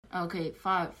Okay,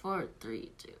 5, 4,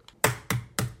 3, 2.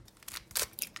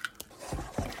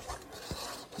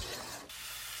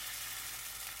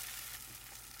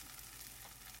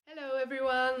 Hello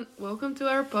everyone, welcome to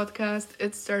our podcast.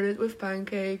 It started with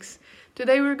pancakes.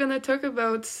 Today we're gonna talk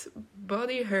about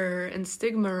body hair and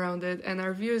stigma around it and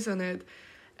our views on it.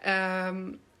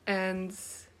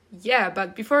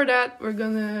 But before that, we're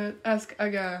gonna ask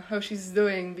Aga how she's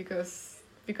doing because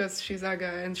she's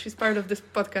Aga and she's part of this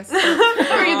podcast. So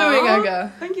how are you doing,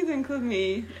 Aga? Thank you to include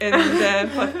me in the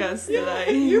podcast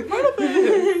today. You're part of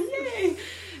it.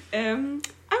 Yay! I'm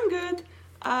good.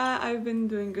 I've been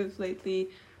doing good lately.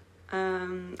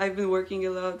 I've been working a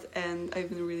lot and I've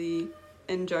been really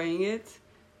enjoying it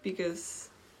because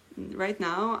right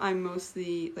now I'm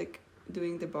mostly like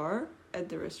doing the bar at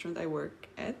the restaurant I work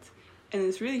at, and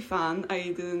it's really fun.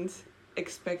 I didn't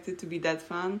expect it to be that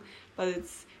fun, but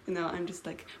it's, I'm just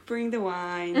like pouring the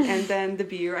wine and then the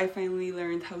beer. I finally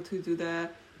learned how to do the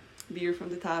beer from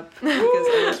the tap because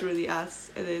I was really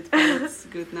ass at it, but it's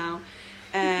good now.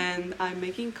 And I'm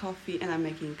making coffee and I'm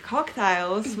making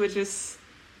cocktails, which is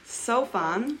so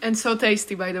fun. And so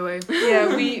tasty, by the way.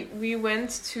 Yeah, we went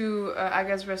to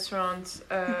Aga's restaurant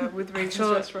with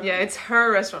Rachel. Restaurant. Yeah, it's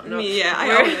her restaurant. No. Yeah,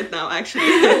 I own it now, actually.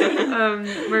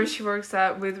 Where she works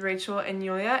at with Rachel and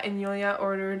Yulia. And Yulia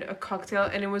ordered a cocktail,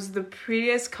 and it was the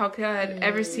prettiest cocktail I had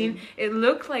ever seen. It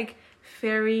looked like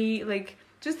fairy, like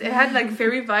just it had like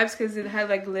fairy vibes because it had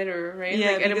like glitter, right?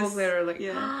 Yeah, like edible glitter, like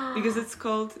because it's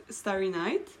called Starry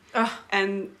Night,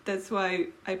 and that's why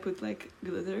I put like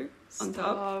glitter on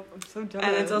top. I'm so jealous.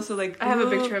 And it's also like blue, I have a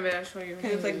picture of it. I'll show you.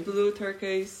 kind of like blue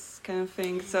turquoise kind of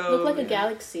thing. So Look like a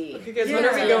galaxy. Okay, guys, when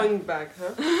are we going back,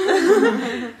 huh?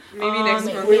 Maybe next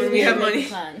month we when we have make a money.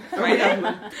 plan.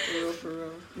 For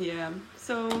real. Yeah,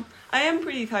 so I am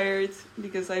pretty tired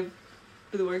because I've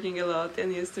been working a lot,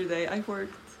 and yesterday I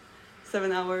worked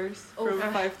 7 hours from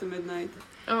 5 to midnight.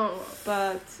 Oh,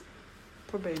 But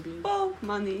Poor baby. well,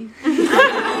 money.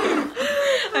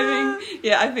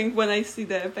 I think when I see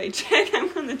the paycheck, I'm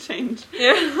gonna change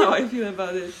how I feel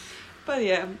about it. But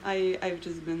yeah, I've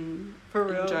just been For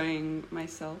real. enjoying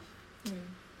myself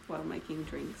while making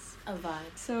drinks. A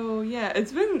vibe. So yeah,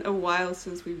 it's been a while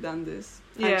since we've done this.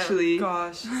 Yeah. Actually,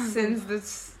 Gosh. since the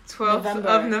 12th November.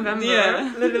 of November.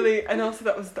 Yeah. Literally, and also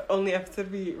that was the only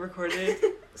episode we recorded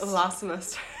last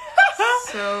semester.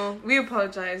 So we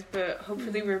apologize, but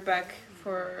hopefully we're back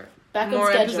for Back on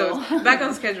more schedule. episodes. Back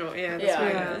on schedule, yeah. That's Yeah.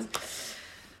 what Yeah. it is.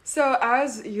 So,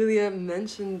 as Yulia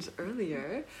mentioned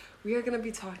earlier, we are going to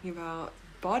be talking about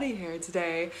body hair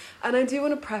today. And I do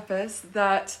want to preface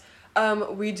that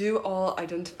we do all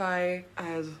identify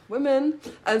as women.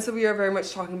 And so we are very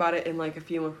much talking about it in like a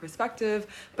female perspective.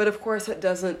 But of course, it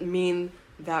doesn't mean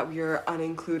that we are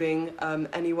unincluding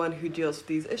anyone who deals with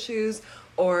these issues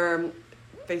or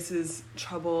faces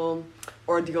trouble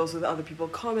or deals with other people's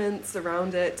comments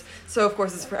around it. So of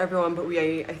course it's for everyone, but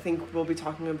I think we'll be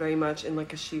talking very much in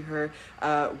like a she, her,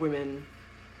 women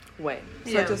way.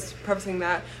 So Yeah. just prefacing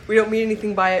that. We don't mean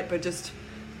anything by it, but just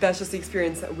that's just the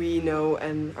experience that we know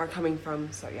and are coming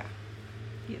from. So yeah.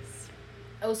 yes.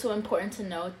 Also important to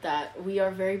note that we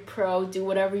are very pro do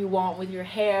whatever you want with your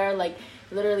hair. Like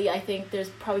literally, I think there's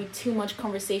probably too much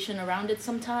conversation around it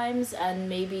sometimes, and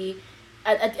maybe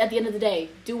at the end of the day,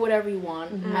 do whatever you want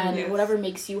and Yes. whatever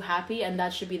makes you happy, and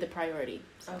that should be the priority.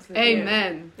 So.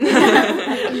 Amen.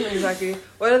 Exactly.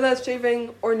 Whether that's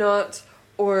shaving or not,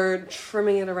 or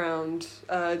trimming it around,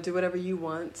 do whatever you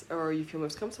want or you feel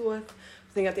most comfortable with.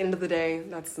 I think at the end of the day,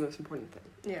 that's the most important thing.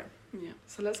 Yeah. Yeah.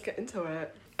 So let's get into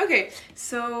it. Okay,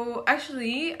 so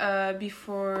actually,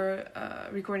 before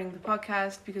recording the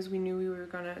podcast, because we knew we were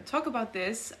going to talk about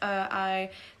this, I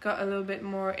got a little bit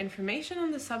more information on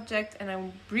the subject, and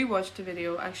I rewatched the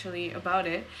video actually about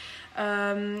it.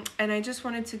 And I just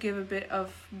wanted to give a bit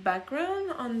of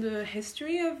background on the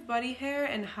history of body hair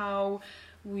and how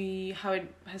it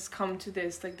has come to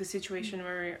this, like the situation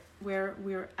where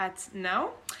we're at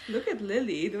now. Look at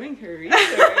Lily doing her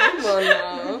research. Well,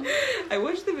 no. I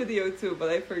watched the video too, but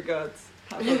I forgot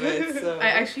half of it. So I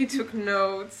actually took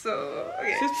notes, so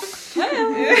okay.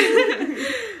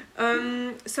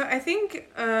 So I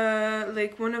think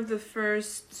like one of the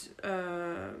first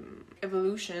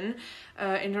evolution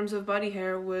in terms of body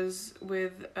hair was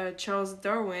with Charles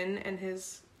Darwin and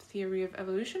his theory of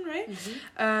evolution, right?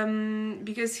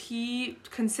 Because he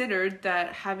considered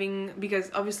that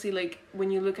because obviously like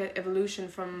when you look at evolution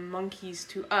from monkeys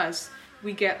to us,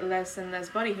 we get less and less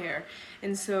body hair,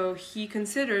 and so he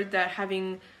considered that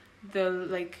having the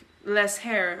like less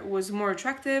hair was more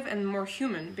attractive and more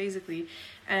human, basically,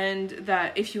 and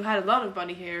that if you had a lot of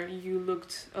body hair, you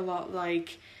looked a lot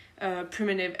like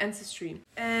primitive ancestry.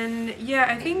 And yeah,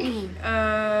 I think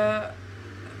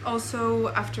also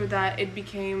after that it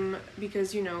became,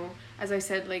 because as I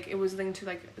said, like it was linked to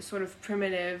like a sort of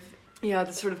primitive. Yeah,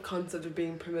 the sort of concept of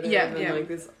being primitive like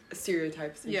this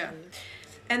stereotypes. Yeah.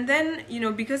 And then,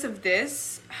 because of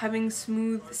this, having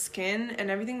smooth skin and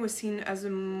everything was seen as a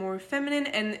more feminine,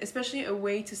 and especially a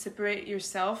way to separate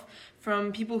yourself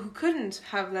from people who couldn't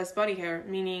have less body hair,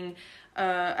 meaning,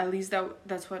 at least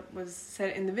that's what was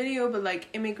said in the video, but like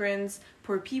immigrants,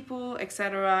 poor people,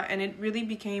 etc. And it really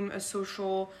became a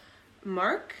social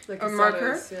marker,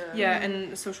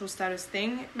 and a social status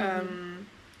thing. Mm-hmm.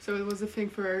 So it was a thing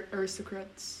for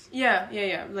aristocrats. Yeah.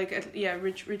 Like,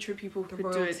 richer people who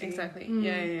could do it. Exactly. Mm.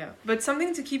 Yeah. But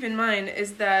something to keep in mind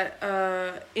is that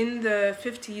in the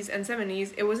 50s and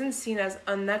 70s, it wasn't seen as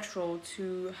unnatural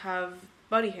to have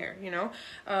body hair,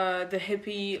 the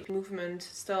hippie movement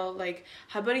still like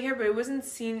had body hair, but it was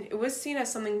seen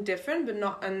as something different but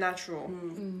not unnatural.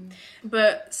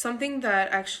 But something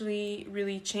that actually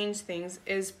really changed things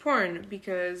is porn,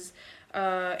 because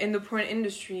in the porn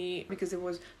industry, because it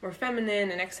was more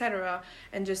feminine and etc.,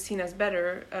 and just seen as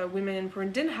better, women in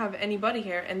porn didn't have any body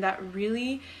hair, and that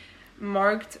really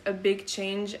marked a big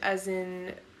change as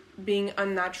in being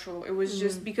unnatural. It was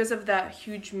just because of that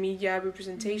huge media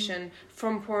representation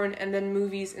from porn and then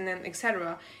movies and then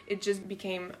etc., it just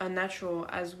became unnatural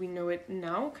as we know it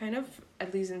now, kind of,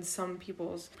 at least in some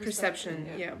people's perception.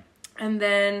 Yeah. And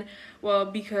then, well,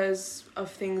 because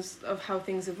of how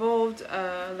things evolved,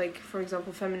 like, for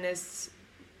example, feminists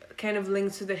kind of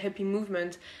linked to the hippie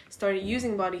movement started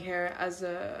using body hair as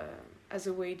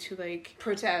a way to, like,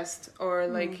 protest or,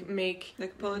 like, make...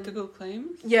 Like political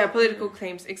claims? Yeah, political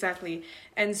claims, exactly.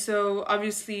 And so,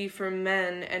 obviously, for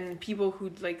men and people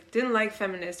who, like, didn't like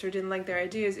feminists or didn't like their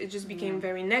ideas, it just became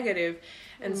very negative.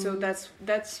 And so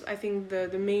that's, I think,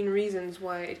 the main reasons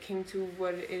why it came to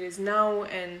what it is now.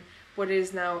 And what it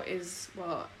is now is,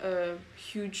 well, a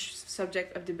huge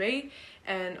subject of debate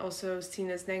and also seen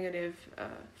as negative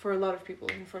for a lot of people,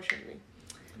 unfortunately.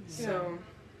 Yeah. So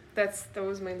that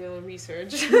was my little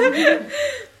research.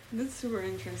 That's super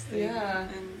interesting. Yeah.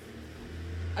 And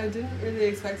I didn't really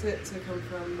expect it to come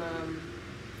from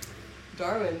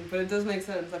Darwin, but it does make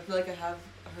sense. I feel like I have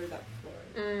heard that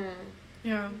before.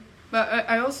 Yeah. But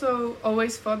I also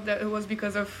always thought that it was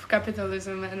because of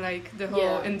capitalism and like the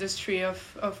whole industry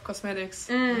of cosmetics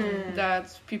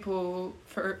that people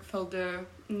felt the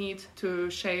need to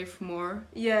shave more.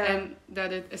 Yeah. And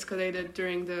that it escalated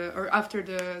after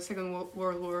the Second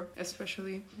World War,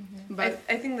 especially. Mm-hmm. But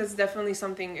I think that's definitely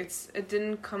something. It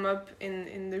didn't come up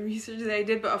in the research that I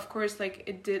did, but of course, like,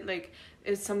 it did, like,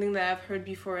 it's something that I've heard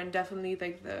before, and definitely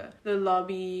like the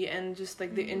lobby and just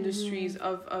like the industries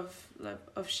of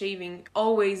shaving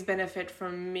always benefit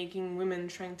from making women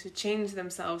trying to change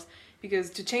themselves,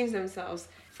 because to change themselves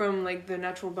from like the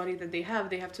natural body that they have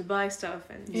to buy stuff,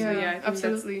 and I think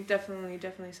absolutely. That's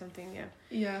definitely something.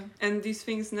 Yeah. And these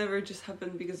things never just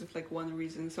happen because of like one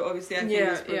reason. So obviously I think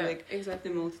it's for like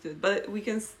exactly the multitude, but we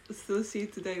can still see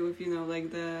it today with like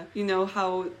the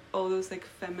how all those like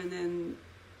feminine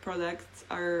products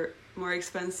are more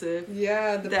expensive.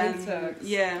 Yeah, the pink tags.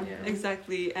 Yeah,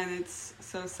 exactly. And it's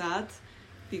so sad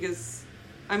because,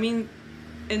 I mean,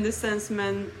 in this sense,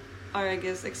 men are, I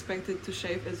guess, expected to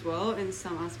shave as well in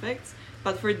some aspects,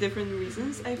 but for different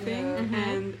reasons, I think,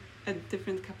 and at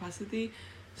different capacity.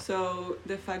 So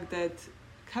the fact that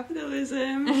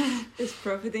capitalism is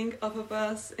profiting off of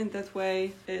us in that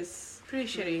way is pretty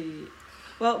shitty.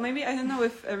 Well, maybe, I don't know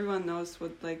if everyone knows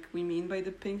what like we mean by the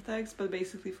pink tags, but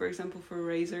basically, for example, for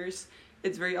razors,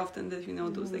 it's very often that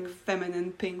those like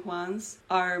feminine pink ones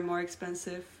are more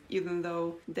expensive, even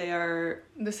though they are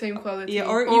the same quality. Yeah,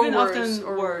 or even worse, often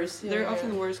worse. They're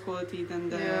often worse quality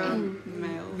than the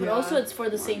male. But also, it's for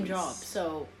the same job,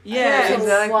 so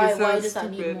exactly. Why stupid. does that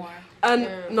need more? And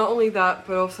not only that,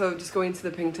 but also just going to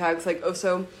the pink tags, like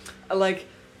also, like.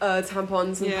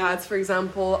 Tampons and pads, for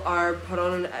example, are put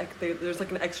on there's like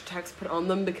an extra tax put on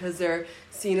them because they're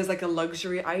seen as like a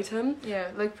luxury item. Yeah,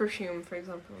 like perfume, for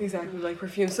example. Exactly, like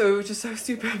perfume. So it's just so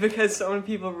stupid because so many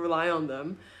people rely on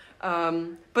them.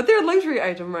 But they're a luxury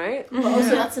item, right? But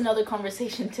also, that's another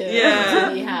conversation to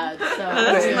be had. So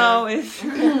let us know if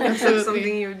that's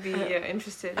something you would be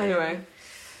interested in. Anyway,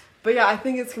 but yeah, I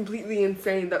think it's completely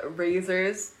insane that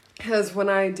razors. Because when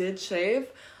I did shave,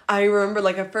 I remember,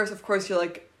 like, at first, of course, you're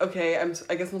like, okay,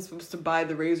 I guess I'm supposed to buy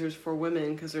the razors for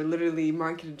women because they're literally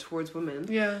marketed towards women.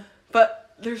 Yeah.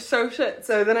 But they're so shit.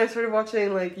 So then I started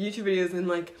watching, like, YouTube videos and,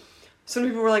 like, some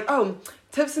people were like, oh,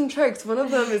 tips and tricks. One of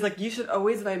them is like you should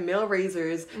always buy male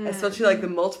razors, especially like the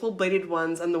multiple bladed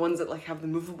ones and the ones that like have the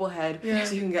movable head,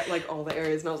 so you can get like all the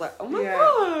areas. And I was like, oh my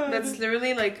god, that's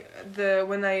literally like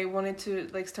when I wanted to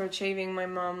like start shaving, my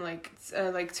mom like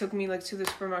took me like to the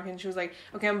supermarket and she was like,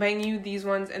 okay, I'm buying you these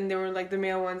ones, and they were like the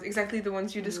male ones, exactly the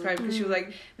ones you described, because she was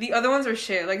like, the other ones are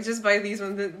shit, like just buy these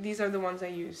ones, these are the ones I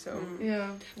use. So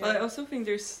But I also think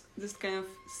there's this kind of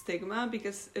stigma,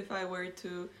 because if I were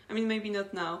to, I mean maybe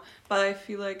not now, but I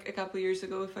feel like a couple years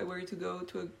ago, if I were to go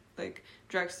to a like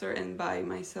drugstore and buy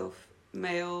myself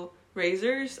male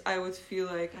razors, I would feel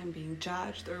like I'm being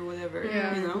judged or whatever,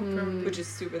 you know, which is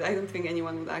stupid. I don't think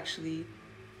anyone would actually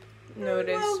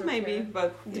notice. Well, maybe,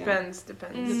 but depends.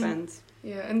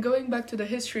 Yeah, and going back to the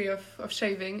history of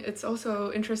shaving, it's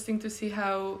also interesting to see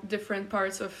how different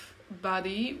parts of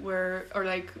body were, or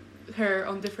like hair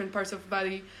on different parts of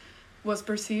body was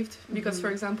perceived. Because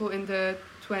for example, in the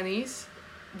 20s,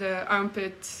 the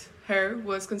armpit hair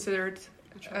was considered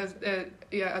as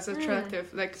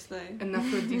attractive, like an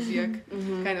aphrodisiac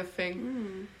kind of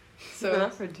thing. So an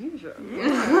aphrodisiac.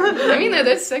 I mean,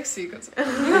 that's sexy.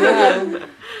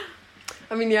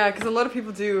 I mean, because a lot of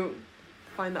people do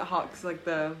find that hot, because like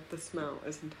the smell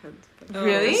is intense.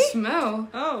 Really? The smell?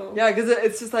 Oh. Yeah, because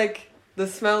it's just like the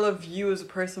smell of you as a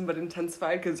person, but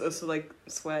intensified, because it's also like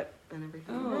sweat and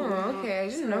everything. Oh, okay. I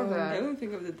didn't know that. I don't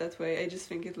think of it that way. I just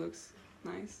think it looks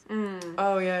nice.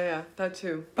 Oh yeah, that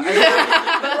too. But,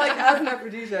 but like as an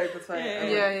aphrodisiac, that's why.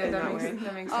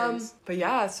 That makes sense. But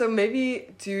yeah, so maybe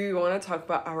do you want to talk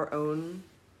about our own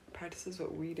practices,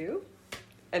 what we do,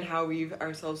 and how we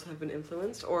ourselves have been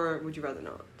influenced, or would you rather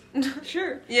not?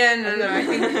 Sure. Yeah, no.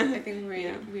 I think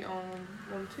we all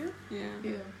want to.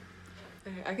 Yeah.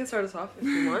 Okay, I can start us off if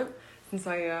you want, since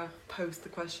I posed the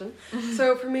question.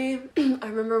 So for me, I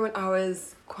remember when I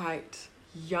was quite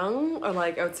young, or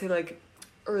like I would say like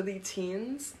early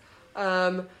teens,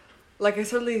 like I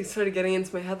suddenly started getting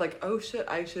into my head like, oh shit,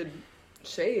 I should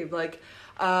shave, like,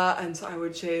 and so I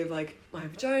would shave like my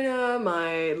vagina,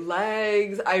 my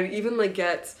legs. I would even like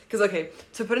because okay,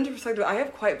 to put into perspective, I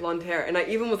have quite blonde hair, and I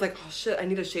even was like, oh shit, I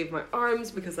need to shave my arms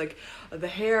because like the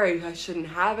hair, I shouldn't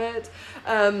have it.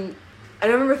 And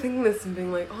I remember thinking this and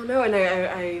being like, oh no, and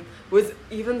I was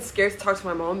even scared to talk to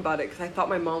my mom about it, because I thought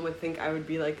my mom would think I would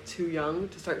be like too young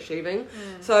to start shaving.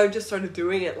 So I just started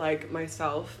doing it like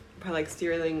myself by like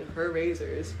stealing her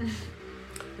razors,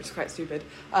 which is quite stupid.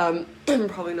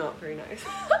 Probably not very nice.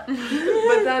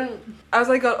 But then as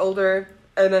I got older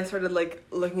and I started like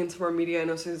looking into more media,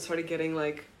 and also started getting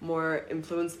like more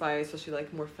influenced by especially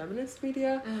like more feminist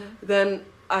media, then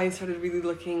I started really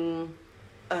looking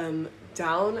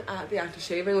down at the act of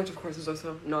shaving, which of course is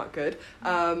also not good,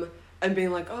 and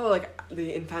being like, oh, like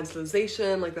the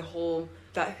infantilization, like the whole,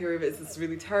 that theory of it is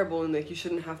really terrible, and like you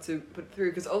shouldn't have to put it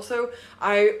through. Because also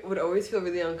I would always feel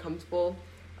really uncomfortable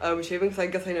with shaving, because I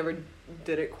guess I never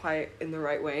did it quite in the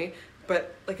right way,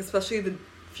 but like especially the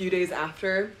few days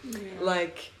after,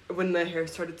 like when the hair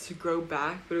started to grow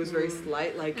back, but it was very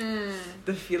slight, like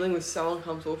the feeling was so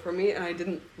uncomfortable for me, and I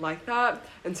didn't like that.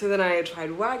 And so then I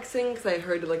tried waxing, because I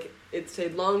heard like it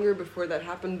stayed longer before that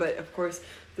happened, but of course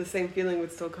the same feeling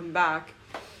would still come back.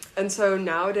 And so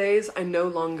nowadays I no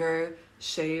longer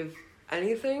shave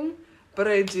anything, but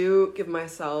I do give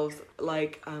myself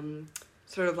like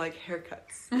sort of like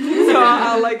haircuts. So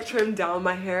I'll like trim down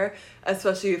my hair,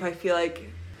 especially if I feel like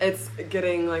it's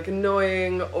getting like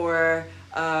annoying, or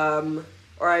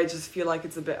I just feel like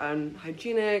it's a bit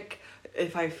unhygienic.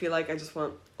 If I feel like I just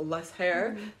want less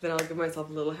hair, then I'll give myself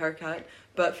a little haircut.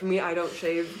 But for me, I don't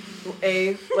shave,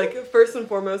 like first and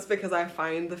foremost because I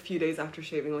find the few days after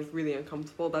shaving like really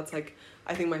uncomfortable. That's like,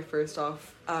 I think, my first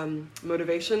off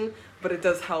motivation. But it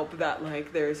does help that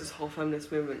like there's this whole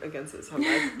feminist movement against it. So I'm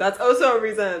like, that's also a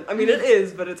reason. I mean, it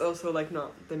is, but it's also like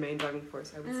not the main driving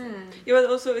force, I would say. Yeah, but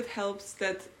also it helps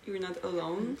that you're not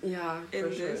alone. Yeah, in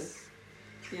for sure. this.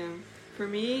 Yeah. For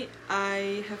me,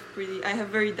 I have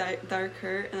very dark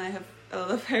hair, and I have a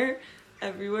lot of hair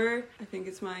everywhere. I think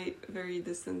it's my very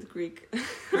distant Greek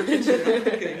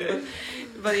origin.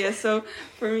 But yeah, so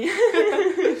for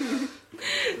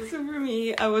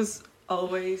me, I was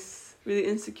always really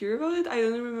insecure about it. I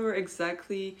don't remember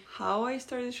exactly how I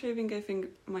started shaving. I think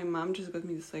my mom just got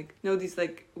me this like, these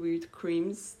like weird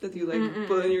creams that you like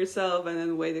put on yourself and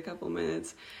then wait a couple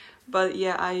minutes. But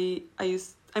yeah,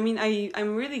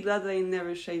 I'm really glad that I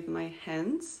never shaved my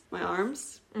hands, my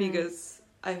arms, because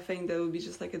I think that would be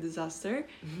just like a disaster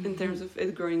in terms of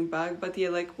it growing back. But yeah,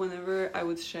 like whenever I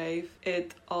would shave,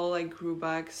 it all like grew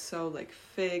back so like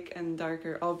thick and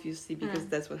darker, obviously, because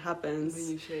that's what happens when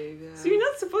you shave. Yeah. So you're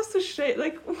not supposed to shave.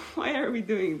 Like, why are we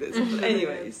doing this? But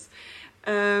anyways,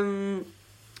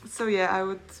 so yeah, I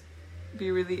would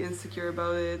be really insecure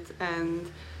about it, and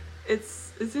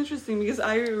it's interesting because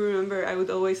I remember I would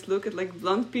always look at like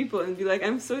blonde people and be like,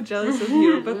 I'm so jealous of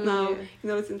you. But now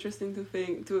it's interesting to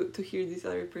think to hear these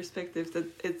other perspectives, that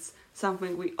it's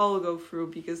something we all go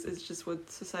through because it's just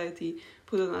what society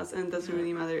put on us, and it doesn't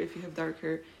really matter if you have dark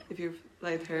hair, if you have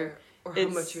light hair, or how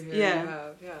much your hair you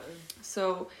have. Yeah.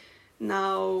 So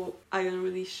now I don't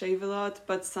really shave a lot,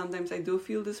 but sometimes I do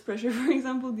feel this pressure. For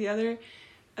example, the other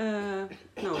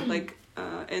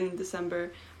in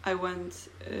December I went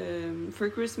for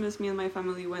Christmas. Me and my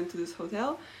family went to this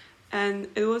hotel, and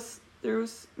there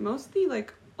was mostly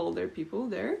like older people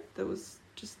there. That was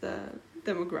just the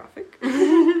demographic.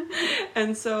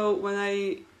 And so when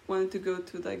I wanted to go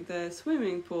to like the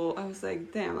swimming pool, I was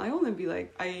like, damn, I want to be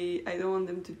like, I don't want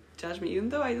them to judge me, even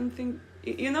though I don't think,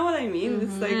 you know what I mean.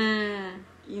 It's like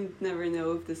you never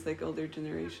know if this like older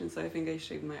generation. So I think I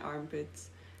shaved my armpits.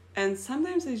 And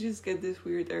sometimes I just get this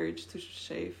weird urge to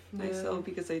shave myself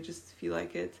because I just feel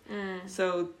like it.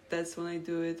 So that's when I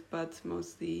do it. But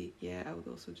mostly, I would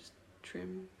also just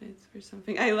trim it or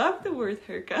something. I love the word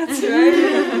haircut.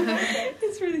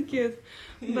 It's really cute.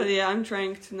 But I'm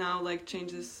trying to now like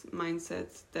change this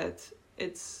mindset that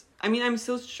it's... I mean, I'm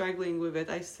still struggling with it.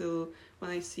 I still,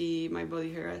 when I see my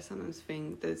body hair, I sometimes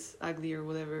think that's ugly or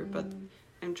whatever. But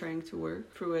I'm trying to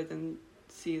work through it and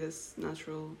see this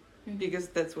natural... because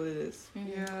that's what it is.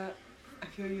 Yeah, I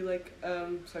feel you like,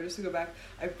 sorry, just to go back,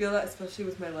 I feel that especially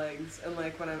with my legs, and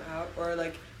like when I'm out or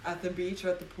like at the beach or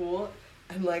at the pool,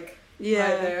 and like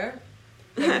right there,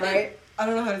 like, right, I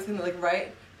don't know how to say it, like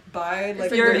right by like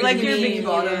your your bikini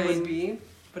bottom would be,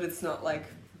 but it's not like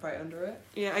right under it.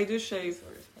 Yeah, I do shave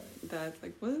that,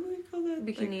 like, what do we call that?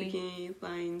 Bikini. Like bikini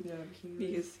line. Yeah, bikini.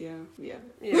 Because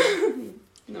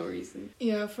no reason.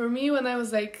 Yeah, for me, when I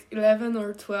was like 11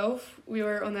 or 12, we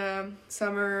were on a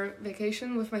summer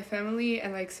vacation with my family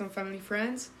and like some family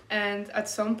friends. And at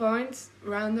some point,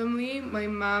 randomly, my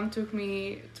mom took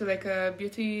me to like a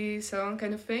beauty salon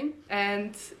kind of thing.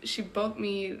 And she bought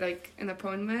me like an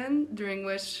appointment during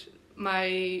which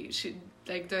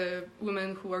the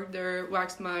woman who worked there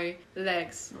waxed my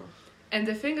legs. Oh. And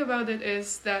the thing about it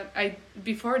is that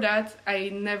before that, I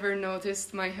never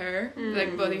noticed my hair,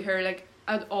 like body hair, like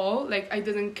at all. Like I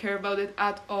didn't care about it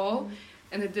at all,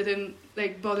 and it didn't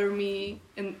like bother me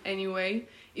in any way.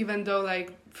 Even though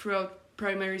like throughout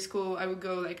primary school, I would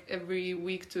go like every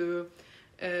week to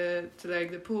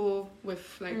like the pool with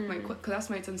like my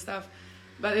classmates and stuff,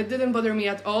 but it didn't bother me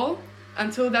at all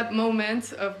until that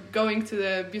moment of going to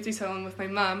the beauty salon with my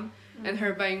mom and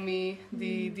her buying me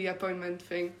the appointment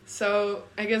thing. So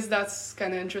I guess that's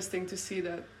kind of interesting to see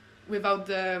that without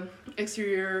the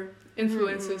exterior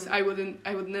influences, I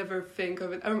would never think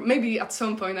of it. Or maybe at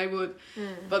some point I would,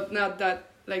 but not that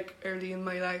like early in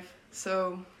my life.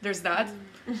 So there's that.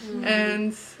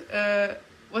 And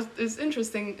what is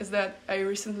interesting is that I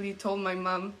recently told my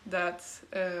mom that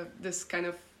this kind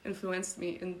of influenced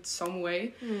me in some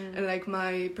way, and like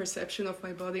my perception of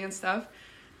my body and stuff.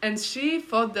 And she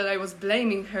thought that I was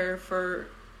blaming her for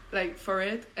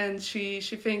it, and she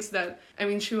thinks that, I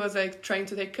mean, she was like trying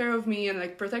to take care of me and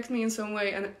like protect me in some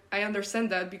way, and I understand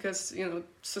that because, you know,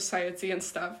 society and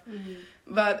stuff.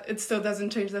 But it still doesn't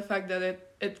change the fact that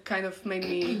it kind of made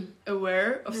me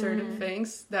aware of certain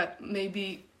things that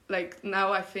maybe like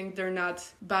now I think they're not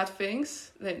bad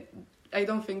things. Like I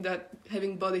don't think that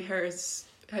having body hair is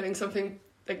having something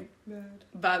like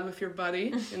bad with your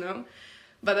body, you know.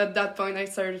 But at that point, I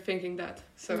started thinking that.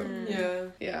 So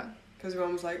yeah. Because your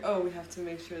mom was like, "Oh, we have to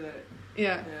make sure that."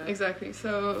 Yeah, exactly.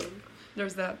 So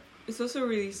there's that. It's also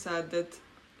really sad that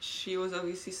she was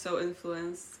obviously so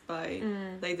influenced by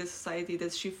like the society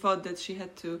that she thought that she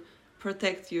had to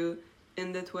protect you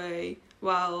in that way.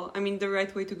 While I mean, the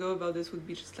right way to go about this would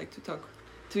be just like to talk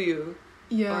to you.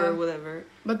 Or whatever.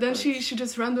 But then she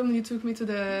just randomly took me to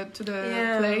the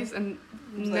place and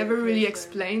never really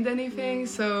explained anything.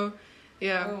 So.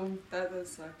 Yeah. Oh, that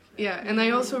does suck. Yeah, and I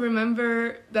also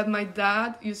remember that my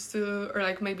dad used to, or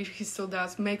like maybe he still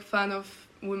does, make fun of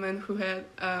women who had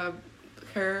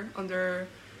hair on their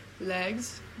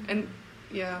legs. And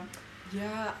yeah.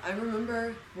 Yeah, I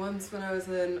remember once when I was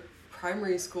in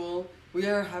primary school, we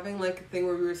were having like a thing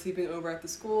where we were sleeping over at the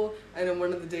school, and on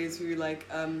one of the days we were like,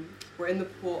 we're in the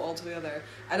pool all together.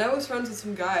 And I was friends with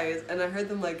some guys, and I heard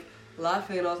them like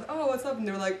laughing, and I was like, "Oh, what's up?" And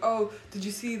they were like, "Oh, did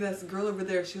you see this girl over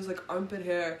there? She was like armpit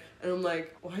hair." And I'm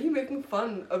like, "Why are you making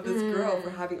fun of this girl for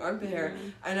having armpit hair?"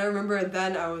 And I remember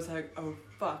then I was like, "Oh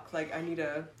fuck, like I need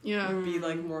to be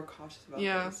like more cautious about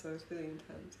this." So it's really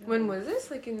intense. Yeah. When was this?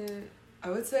 Like in I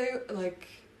would say like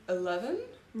 11.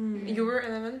 You were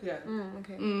 11? Yeah.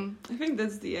 Okay. I think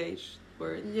that's the age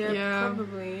word. Yeah,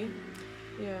 probably.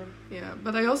 Yeah,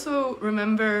 but I also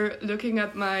remember looking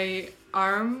at my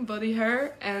body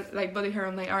hair and like body hair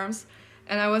on my arms,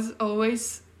 and I was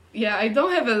always I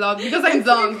don't have a lot because I'm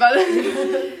blonde, but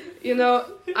you know,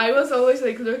 I was always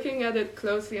like looking at it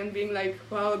closely and being like,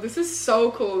 wow, this is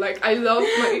so cool. Like I love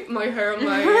my hair on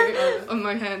my on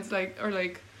my hands, like, or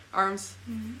like arms.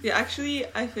 Yeah, actually,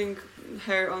 I think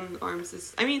hair on arms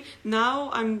is... I mean, now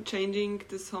I'm changing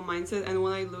this whole mindset, and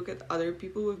when I look at other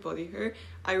people with body hair,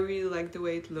 I really like the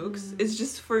way it looks. It's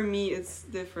just, for me, it's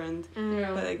different.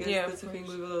 But I guess that's the thing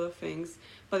with a lot of things.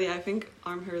 But yeah, I think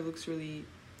arm hair looks really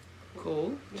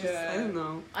cool. Just, I don't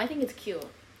know. I think it's cute.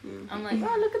 Yeah. I'm like,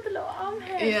 oh, look at the little arm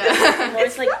hair. Yeah. I'm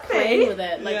always like playing with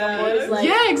it. Like I'm always like,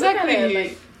 exactly. Look at it.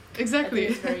 Like, Exactly. I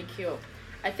think it's very cute.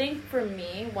 I think for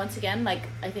me, once again, like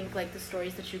I think like the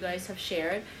stories that you guys have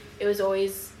shared, it was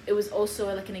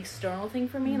also like an external thing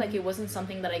for me. Like it wasn't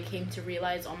something that I came to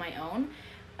realize on my own.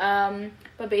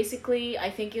 But basically,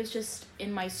 I think it was just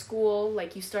in my school,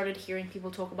 like you started hearing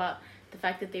people talk about the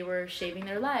fact that they were shaving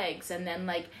their legs, and then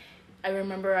like I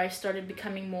remember I started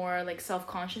becoming more like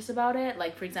self-conscious about it.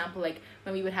 Like for example, like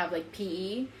when we would have like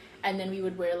PE, and then we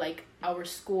would wear like our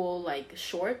school like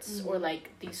shorts or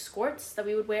like these skirts that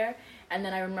we would wear. And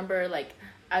then I remember like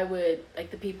I would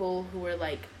like the people who were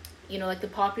like, you know, like the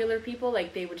popular people,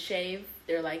 like they would shave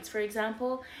their legs, for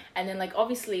example. And then like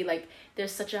obviously like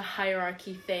there's such a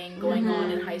hierarchy thing going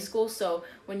on in high school, so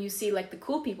when you see like the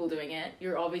cool people doing it,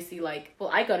 you're obviously like, well,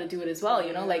 I gotta do it as well,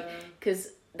 you know, like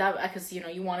because you know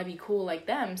you want to be cool like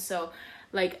them. So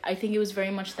like I think it was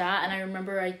very much that. And I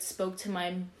remember I spoke to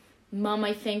my mom,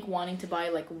 I think, wanting to buy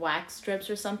like wax strips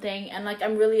or something, and like I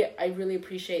really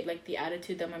appreciate like the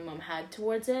attitude that my mom had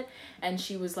towards it. And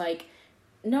she was like,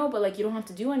 no, but like you don't have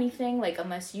to do anything, like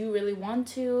unless you really want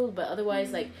to, but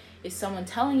otherwise like is someone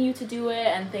telling you to do it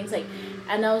and things like.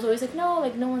 And I was always like, no,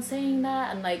 like no one's saying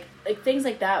that, and like things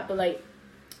like that. But like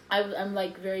I'm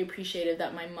like very appreciative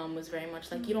that my mom was very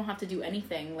much like, you don't have to do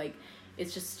anything, like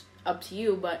it's just up to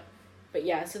you. But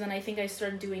yeah, so then I think I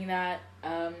started doing that,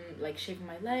 like shaving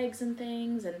my legs and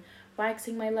things and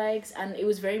waxing my legs. And it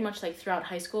was very much like throughout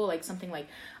high school, like something like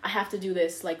I have to do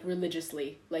this like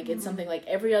religiously, like it's something like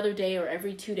every other day or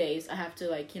every 2 days I have to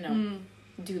like, you know,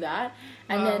 do that.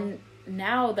 And then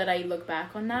now that I look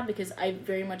back on that, because I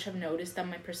very much have noticed that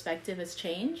my perspective has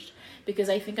changed, because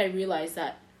I think I realized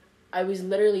that I was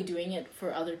literally doing it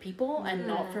for other people and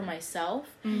not for myself.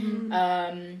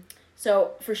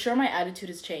 So for sure my attitude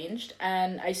has changed,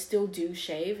 and I still do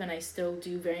shave, and I still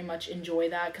do very much enjoy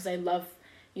that because I love,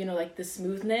 you know, like the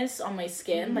smoothness on my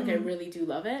skin. Like I really do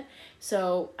love it.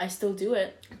 So I still do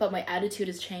it, but my attitude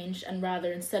has changed, and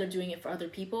rather instead of doing it for other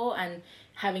people and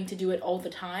having to do it all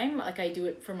the time, like I do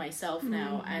it for myself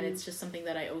now, and it's just something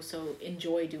that I also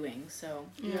enjoy doing. So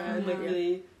and like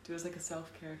really do it as like a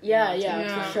self-care.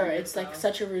 Yeah, for sure. It's like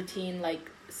such a routine,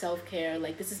 like self-care,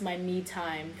 like this is my me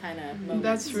time kind of moment.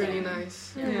 That's really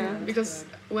nice. Because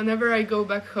whenever I go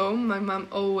back home, my mom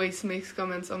always makes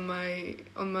comments on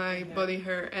my body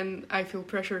hair, and I feel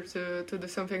pressure to do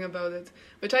something about it,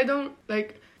 which I don't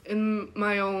like. In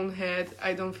my own head,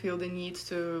 I don't feel the need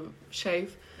to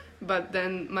shave, but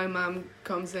then my mom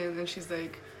comes in and she's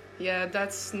like, yeah,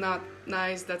 that's not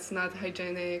nice, that's not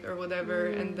hygienic or whatever,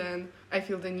 and then I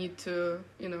feel the need to,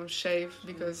 you know, shave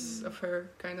because of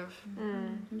her, kind of.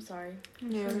 I'm sorry.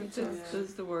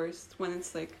 That's the worst, when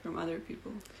it's like from other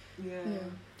people. Yeah.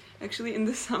 Actually, in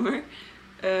the summer,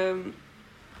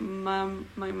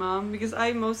 my mom, because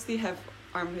I mostly have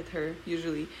armpit hair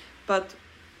usually, but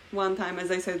one time, as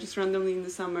I said, just randomly in the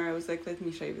summer, I was like, let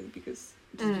me shave it because.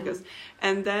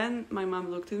 And then my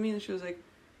mom looked at me and she was like,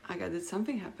 Aga, did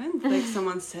something happen? Like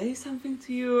someone say something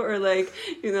to you, or like,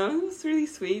 you know, it was really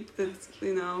sweet that,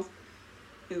 you know,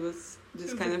 it was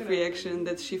this kind of reaction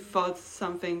that she thought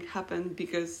something happened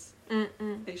because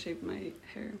I shaved my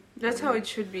hair. That's how it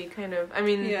should be, kind of. I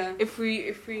mean, if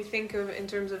we think of in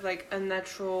terms of like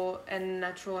unnatural and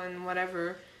natural and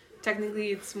whatever, technically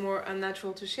it's more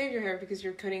unnatural to shave your hair because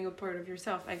you're cutting a part of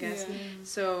yourself, I guess.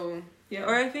 So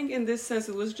or I think in this sense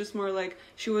it was just more like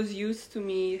she was used to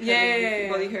me having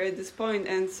body hair at this point,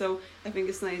 and so I think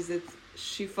it's nice that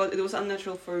she thought it was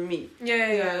unnatural for me. She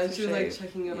was like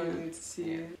checking up on me to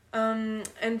see.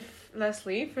 And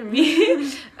lastly, for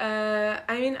me,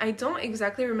 I mean, I don't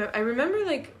exactly remember. I remember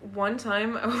like one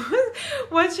time I was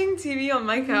watching TV on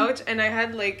my couch and I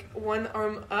had like one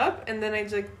arm up, and then I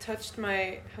like touched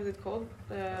my, how's it called?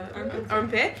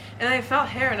 Armpit, and I felt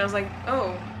hair, and I was like,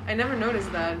 oh, I never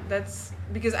noticed that. That's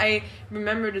because I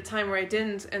remembered a time where I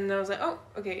didn't, and I was like, oh,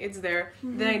 okay, it's there.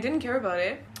 Then I didn't care about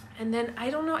it. And then, I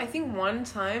don't know, I think one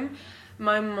time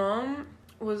my mom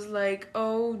was like,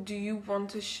 oh, do you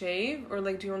want to shave, or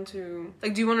like do you want to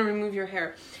remove your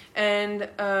hair? And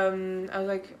I was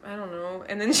like, I don't know.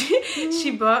 And then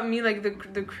she bought me like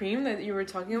the cream that you were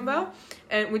talking about,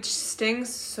 and which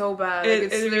stings so bad. Like,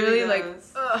 it's literally really like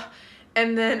does. ugh.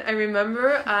 And then I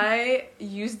remember I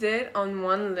used it on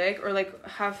one leg, or like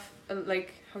half,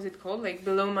 like, how's it called, like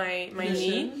below my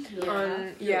knee,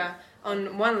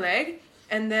 on one leg.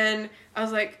 And then I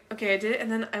was like, okay, I did it.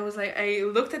 And then I was like, I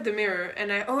looked at the mirror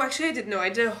and I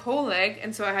did a whole leg.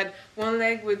 And so I had one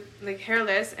leg with like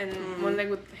hairless and one leg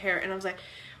with hair. And I was like,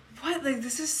 what? Like,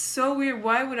 this is so weird.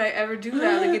 Why would I ever do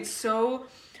that? Like, it's so,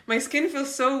 my skin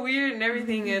feels so weird and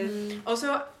everything. And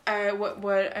also,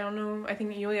 what I don't know, I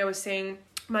think Yulia was saying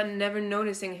about never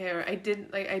noticing hair. I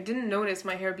didn't notice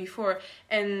my hair before,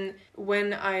 and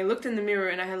when I looked in the mirror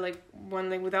and I had like one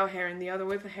leg without hair and the other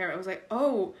with hair, I was like,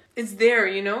 oh, it's there,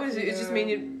 you know. It just made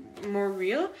it more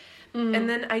real. And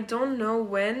then I don't know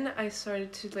when I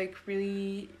started to like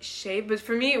really shave, but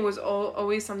for me it was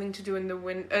always something to do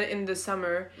in the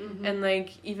summer, and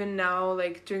like even now,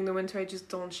 like during the winter I just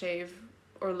don't shave,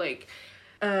 or like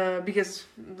because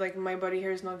like my body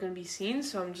hair is not gonna be seen,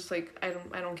 so I'm just like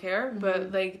I don't care.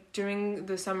 But like during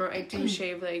the summer I do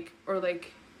shave, like, or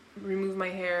like remove my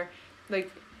hair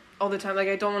like all the time. Like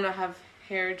I don't want to have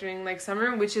hair during like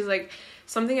summer, which is like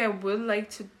something I would like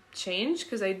to change,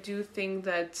 because I do think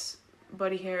that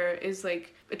body hair is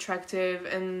like attractive,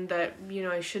 and that, you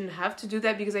know, I shouldn't have to do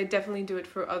that, because I definitely do it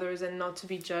for others and not to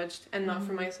be judged, and not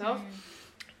for myself.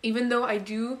 Even though I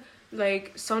do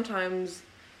like sometimes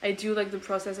I do like the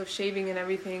process of shaving and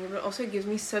everything, but also it gives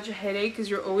me such a headache, because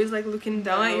you're always like looking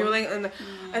down at your leg,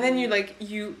 and then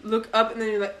you look up, and then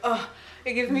you're like, oh,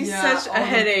 it gives me such a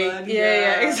headache. Blood,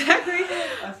 yeah, exactly.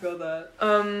 I feel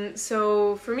that.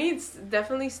 So for me it's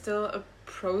definitely still a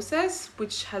process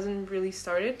which hasn't really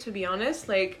started, to be honest.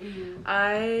 Like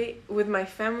I, with my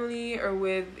family or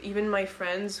with even my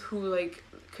friends who like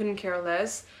couldn't care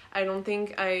less, I don't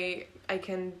think I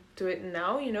can do it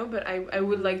now, you know, but I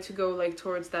would like to go like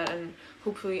towards that, and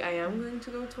hopefully I am going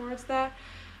to go towards that.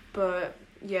 But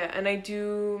yeah, and I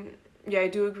do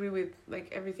agree with like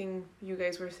everything you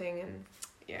guys were saying, and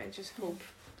yeah, I just hope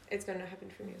it's gonna happen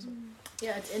for me as well.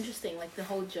 Yeah, it's interesting, like the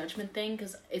whole judgment thing,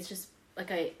 because it's just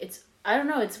like I don't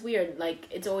know, it's weird, like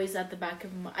it's always at the back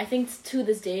of my, I think to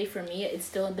this day for me it's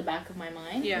still in the back of my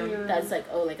mind. That's like,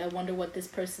 oh, like I wonder what this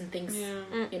person thinks,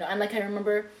 you know. And like I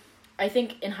remember, I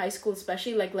think in high school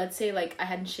especially, like let's say like I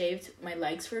hadn't shaved my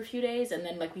legs for a few days, and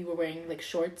then like we were wearing like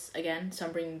shorts again, so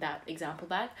I'm bringing that example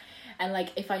back, and like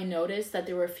if I noticed that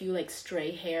there were a few like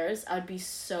stray hairs, I'd be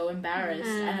so embarrassed,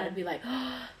 and I'd be like,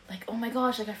 oh my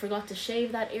gosh, like I forgot to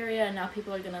shave that area, and now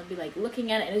people are gonna be like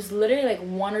looking at it, and it's literally like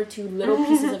one or two little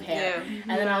pieces of hair,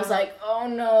 and then I was like, oh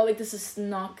no, like this is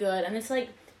not good. And it's like,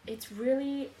 it's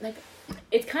really like,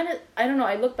 it's kind of, I don't know,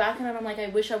 I look back and I'm like, I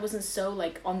wish I wasn't so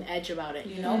like on edge about it,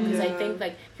 you know, because I think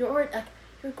like you're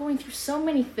going through so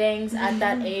many things at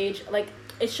that age, like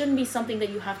it shouldn't be something that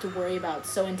you have to worry about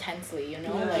so intensely, you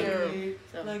know.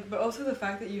 So. Like, but also the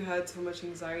fact that you had so much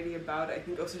anxiety about it, I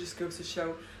think also just goes to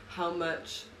show how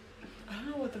much, I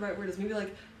don't know what the right word is, maybe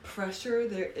like pressure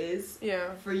there is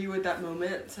for you at that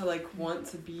moment to like want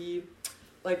to be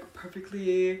like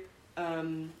perfectly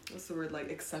what's the word, like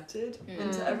accepted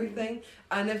into everything.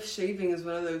 And if shaving is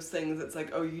one of those things that's like,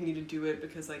 oh, you need to do it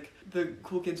because like the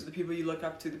cool kids are the people you look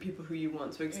up to, the people who you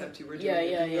want to accept you were doing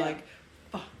it, and you're like,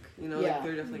 fuck, you know, like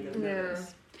they're definitely gonna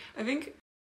notice. I think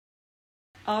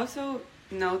I also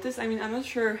notice, I mean, I'm not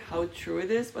sure how true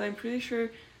it is, but I'm pretty sure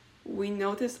we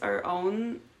notice our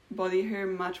own body hair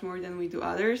much more than we do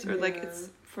others, or like it's,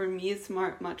 for me it's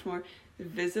much more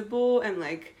visible, and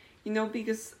like, you know,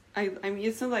 because I mean,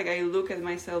 it's not like I look at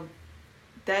myself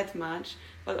that much,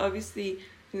 but obviously,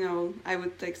 you know, I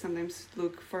would like sometimes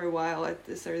look for a while at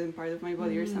a certain part of my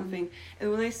body or something,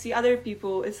 and when I see other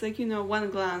people, it's like, you know, one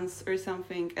glance or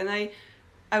something, and I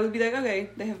would be like, okay,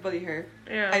 they have body hair,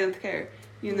 I don't care,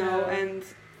 you know, and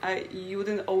you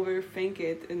wouldn't overthink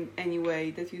it in any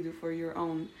way that you do for your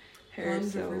own hair.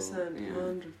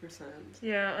 100%.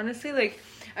 Yeah, honestly, like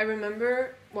I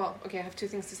remember, well, okay, I have two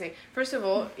things to say. First of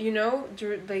all, you know,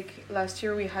 like last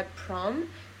year we had prom,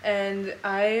 and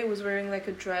I was wearing like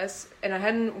a dress, and I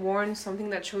hadn't worn something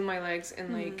that showed my legs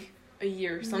in like a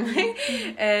year or something,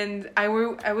 and I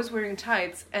was wearing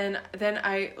tights, and then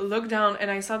I looked down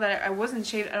and I saw that I wasn't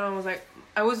shaved, and I was like,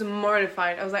 I was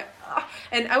mortified. I was like,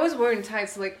 and I was wearing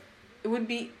tights, like it would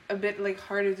be a bit like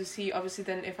harder to see obviously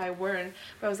than if I weren't,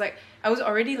 but I was like, I was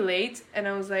already late, and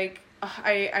I was like,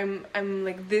 I'm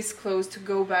like this close to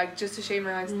go back just to shave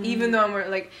my legs, even though I'm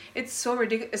wearing, like, it's so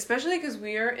ridiculous, especially because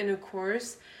we are in a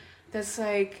course that's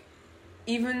like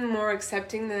even more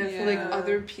accepting than I feel like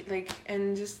other people, like,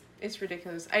 and just, it's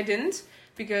ridiculous. I didn't,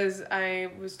 because I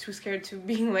was too scared to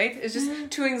being late. It's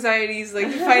just two anxieties,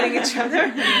 like, fighting each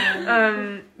other.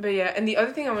 But yeah, and the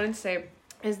other thing I wanted to say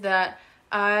is that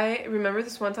I remember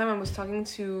this one time I was talking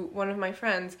to one of my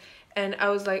friends, and I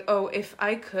was like, oh, if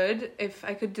I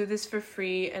could do this for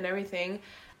free and everything,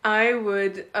 I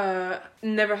would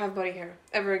never have body hair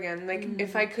ever again. Like,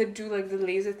 if I could do, like, the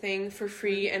laser thing for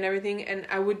free and everything, and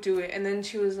I would do it. And then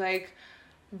she was like,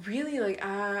 really? Like,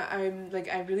 I'm like,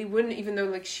 I really wouldn't, even though,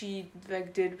 like, she,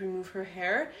 like, did remove her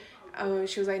hair.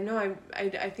 She was like, no,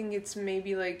 I think it's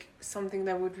maybe, like, something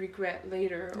that I would regret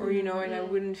later, or, you know, and I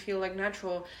wouldn't feel, like,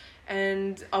 natural.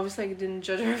 And obviously I didn't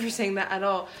judge her for saying that at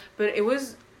all. But it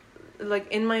was,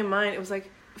 like, in my mind, it was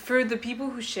like, for the people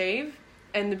who shave,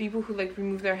 and the people who, like,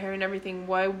 remove their hair and everything,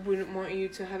 why wouldn't want you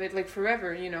to have it, like,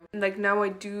 forever, you know? Like, now I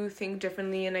do think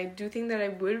differently, and I do think that I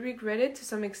would regret it to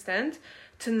some extent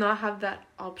to not have that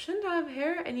option to have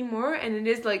hair anymore. And it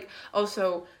is, like,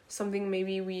 also something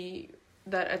maybe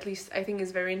that at least I think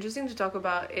is very interesting to talk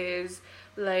about is,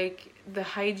 like, the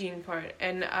hygiene part.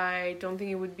 And I don't think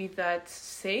it would be that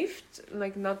safe,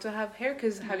 like, not to have hair,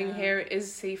 because having hair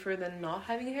is safer than not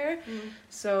having hair.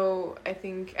 So I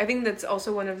think that's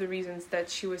also one of the reasons that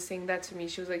she was saying that to me.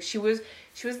 She was like, she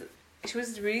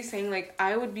was really saying, like,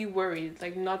 I would be worried,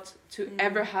 like, not to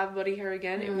ever have body hair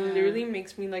again. It literally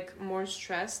makes me, like, more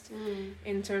stressed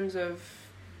in terms of,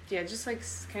 yeah, just, like,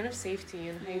 kind of safety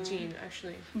and hygiene,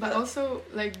 actually. But also,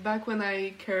 like, back when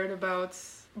I cared about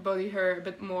body hair a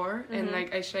bit more and,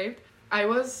 like, I shaved, I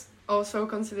was also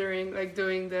considering, like,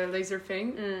 doing the laser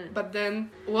thing. But then,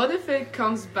 what if it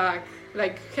comes back?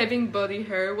 Like, having body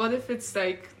hair, what if it's,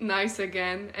 like, nice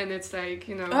again, and it's, like,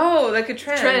 you know... Oh, like a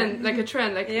trend. Like, what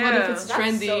if it's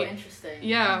trendy? That's so interesting.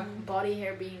 Yeah. Body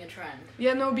hair being a trend.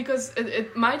 Yeah, no, because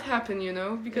it might happen, you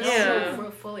know? Because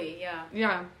fully, yeah.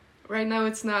 Yeah. Right now,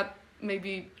 it's not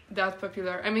maybe that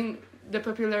popular. I mean, the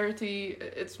popularity,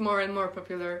 it's more and more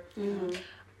popular.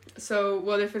 So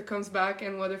what if it comes back,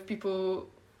 and what if people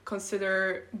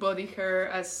consider body hair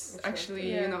as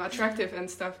actually, you know, attractive and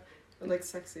stuff? Like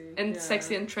sexy. And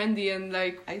sexy and trendy and,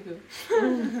 like... I do.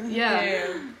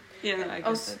 Yeah, I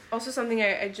guess also something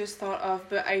I just thought of,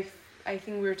 but I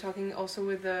think we were talking also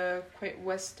with a quite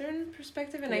Western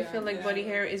perspective, and I feel like body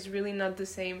hair is really not the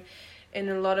same in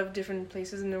a lot of different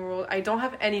places in the world. I don't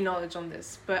have any knowledge on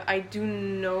this, but I do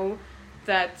know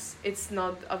that it's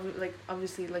not, like,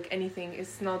 obviously, like anything,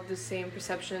 it's not the same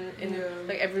perception in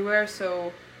like everywhere.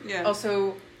 So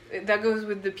also that goes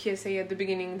with the PSA at the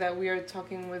beginning, that we are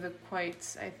talking with a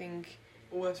quite, I think,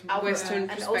 Western perspective.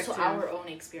 And also our own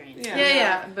experience.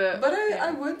 But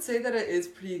I would say that it is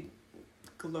pretty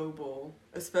global,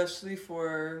 especially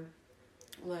for,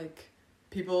 like,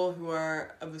 people who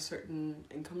are of a certain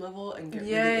income level and get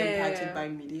really impacted by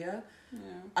media.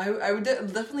 I would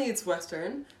definitely, it's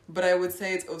Western, but I would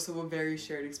say it's also a very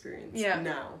shared experience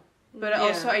now. But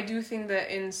also, I do think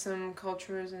that in some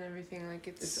cultures and everything, like,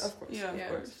 it's of course, of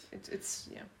course. It's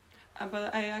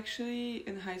but I actually,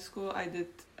 in high school, I did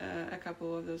a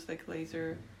couple of those, like,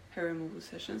 laser hair removal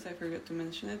sessions. I forgot to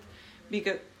mention it,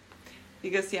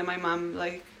 because my mom,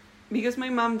 like, because my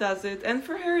mom does it, and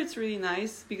for her it's really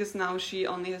nice, because now she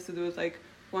only has to do it, like,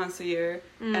 once a year,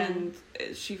 and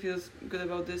she feels good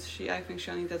about this. I think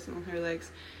she only does it on her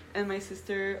legs. And my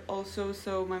sister also,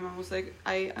 so my mom was like,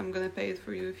 I'm gonna pay it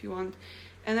for you if you want.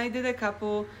 And I did a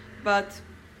couple,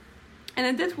 and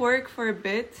it did work for a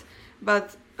bit,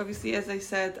 but obviously, as I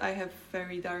said, I have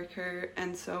very dark hair,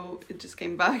 and so it just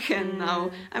came back, and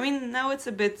now it's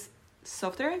a bit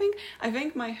softer, I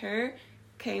think my hair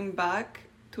came back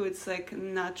to its, like,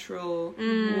 natural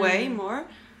way more,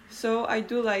 so I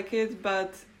do like it.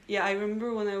 But yeah, I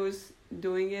remember when I was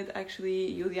doing it,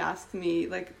 actually, Julia asked me,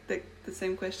 like, the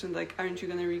same question, like, aren't you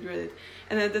gonna regret it?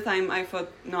 And at the time I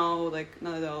thought, no, like,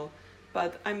 not at all.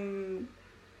 But I'm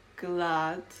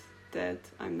glad that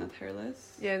I'm not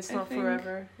hairless. Yeah, it's not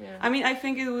forever. Yeah. I mean, I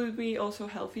think it would be also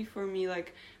healthy for me,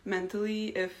 like,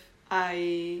 mentally, if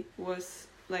I was,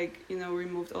 like, you know,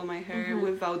 removed all my hair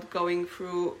without going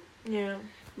through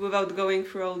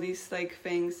all these, like,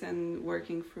 things and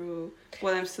working through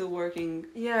what I'm still working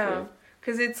through.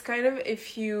 Because it's kind of,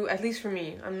 if you, at least for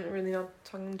me, I'm really not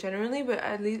talking generally, but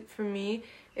at least for me,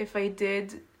 if I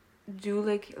did do,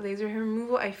 like, laser hair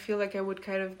removal, I feel like I would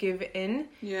kind of give in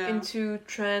into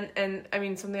trend. And I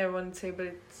mean, something I wanted to say, but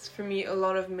it's, for me, a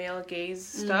lot of male gaze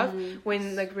stuff.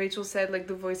 When, like, Rachel said, like,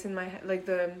 the voice in my head, like,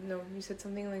 you said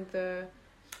something like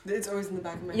it's always in the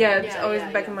back of my mind. It's always in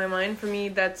the back of my mind. For me,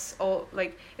 that's all,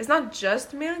 like, it's not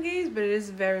just male gaze, but it is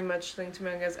very much linked to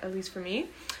male gaze, at least for me.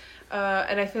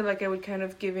 and I feel like I would kind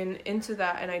of give into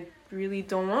that, and I really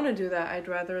don't want to do that. I'd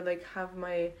rather like have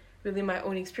my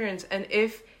own experience. And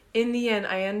if in the end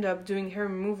I end up doing hair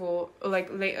removal, like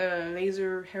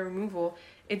laser hair removal,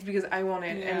 it's because I want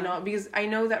it, and not because I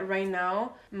know that right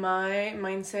now my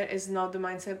mindset is not the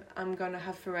mindset I'm gonna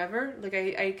have forever. Like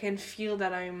I can feel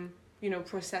that I'm, you know,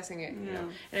 processing it, you know,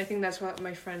 and I think that's what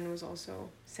my friend was also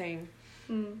saying.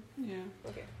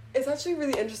 Okay. It's actually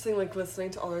really interesting, like, listening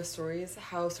to all our stories,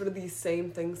 how sort of these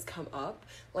same things come up.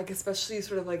 Like, especially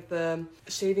sort of like the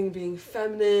shaving being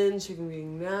feminine, shaving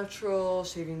being natural,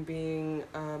 shaving being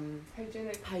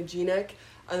hygienic,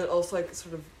 and then also, like,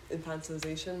 sort of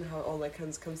infantilization, how all that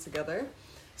comes together.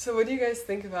 So what do you guys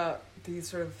think about these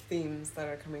sort of themes that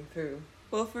are coming through?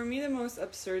 Well, for me, the most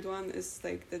absurd one is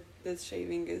like that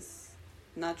shaving is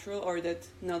natural, or that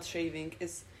not shaving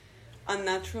is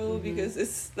unnatural, because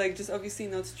it's like just obviously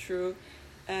not true.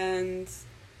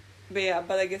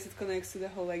 But I guess it connects to the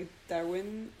whole like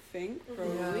Darwin thing,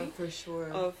 probably. Yeah, for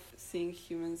sure. Of seeing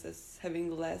humans as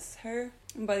having less hair.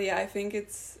 But yeah, I think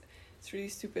it's really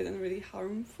stupid and really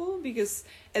harmful, because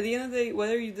at the end of the day,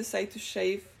 whether you decide to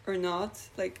shave or not,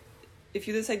 like, if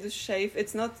you decide to shave,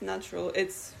 it's not natural,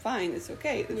 it's fine, it's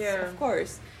okay, of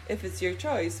course, if it's your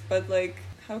choice, but like,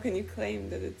 how can you claim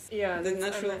that it's the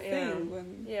natural thing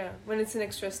when it's an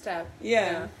extra step?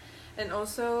 And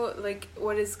also, like,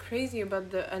 what is crazy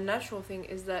about the unnatural thing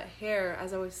is that hair,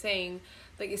 as I was saying,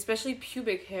 like, especially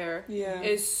pubic hair,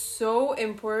 is so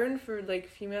important for, like,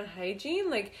 female hygiene.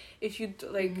 Like, if you,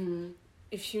 like,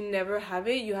 if you never have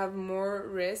it, you have more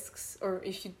risks, or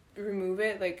if you remove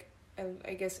it, like,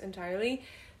 I guess entirely,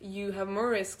 you have more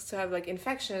risks to have, like,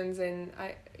 infections and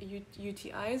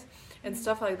UTIs and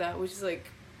stuff like that, which is, like,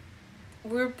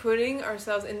 we're putting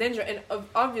ourselves in danger. And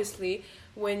obviously,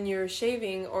 when you're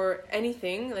shaving or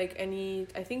anything, like any,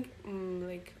 I think,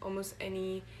 like, almost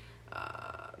any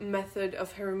method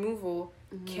of hair removal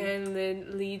can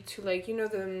then lead to, like, you know,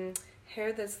 the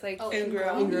hair that's, like,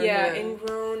 ingrown.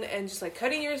 Ingrown, and just, like,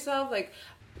 cutting yourself, like.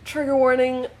 Trigger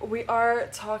warning, we are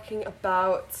talking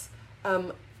about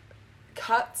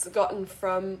cuts gotten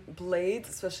from blades,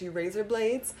 especially razor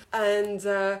blades, and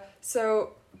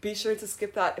so be sure to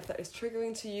skip that if that is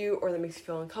triggering to you, or that makes you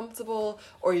feel uncomfortable,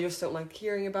 or you just don't like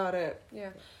hearing about it.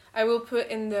 I will put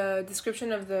in the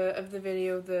description of the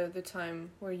video the time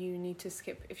where you need to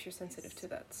skip if you're sensitive to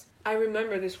that. I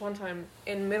remember this one time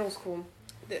in middle school,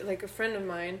 that, like, a friend of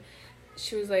mine,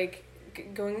 she was, like,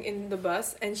 going in the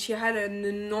bus, and she had an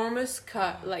enormous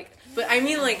cut, like, but I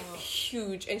mean, like,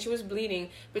 huge, and she was bleeding,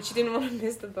 but she didn't want to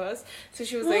miss the bus, so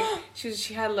she was like,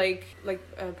 she had like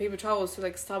paper towels to,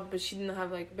 like, stop, but she didn't have,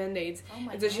 like, band-aids,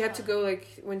 and so she had to go, like,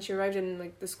 when she arrived in,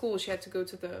 like, the school, she had to go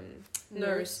to the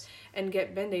nurse and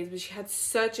get band-aids, but she had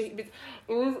such a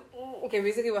okay,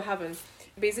 basically what happened,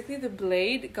 basically the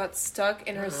blade got stuck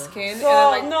in her skin, and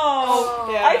then, like,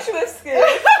 I should have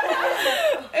skipped.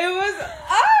 It was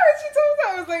when she told me that,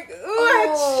 I was like, ooh, I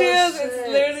had chills. Shit. It's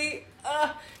literally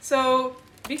so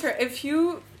be careful. If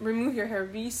you remove your hair,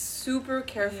 be super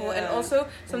careful. And also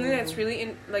something that's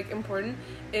really important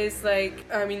is, like,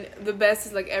 I mean, the best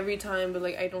is, like, every time, but,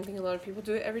 like, I don't think a lot of people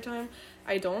do it every time.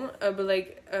 I don't, but,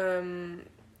 like,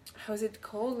 how is it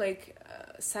called, like,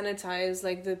 sanitize,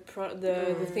 like, the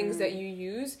things that you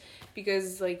use,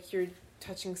 because, like, you're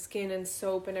touching skin and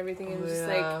soap and everything, and just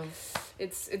like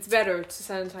it's better to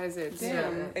sanitize it.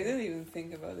 I didn't even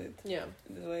think about it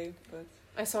the way, but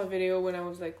I saw a video when I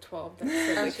was, like, 12 that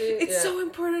said, like, it's so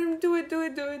important, do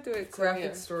it.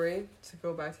 Graphic story, to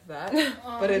go back to that.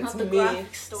 But it's me.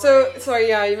 So sorry,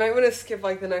 you might want to skip,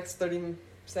 like, the next 30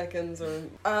 seconds, or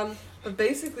but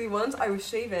basically, once I was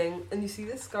shaving, and you see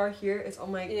this scar here, it's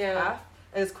on my calf,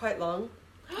 and it's quite long.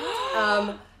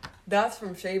 That's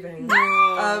from shaving.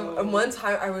 And one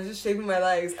time I was just shaving my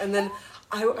legs, and then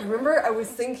I remember I was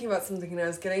thinking about something, and I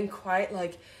was getting quite,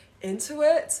 like, into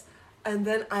it, and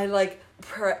then I, like,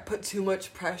 put too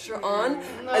much pressure on,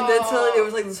 and then suddenly there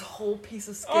was, like, this whole piece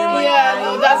of skin.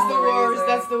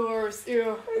 That's the worst.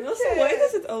 Ew. And also, why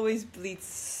does it always bleed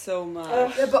so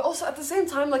much? But also at the same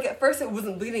time, like, at first it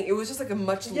wasn't bleeding, it was just, like, a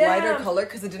much lighter color,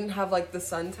 because it didn't have, like, the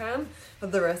suntan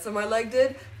that the rest of my leg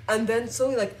did, and then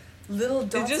slowly, like, little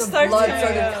dots of blood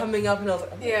started coming up, and I was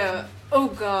like, oh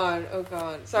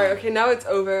god. Sorry, okay, now it's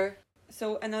over.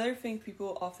 So another thing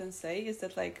people often say is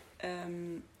that, like,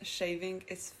 shaving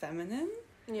is feminine.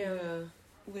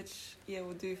 Which,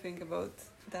 what do you think about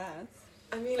that?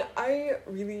 I mean, I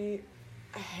really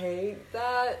hate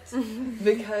that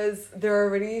because there are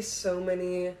already so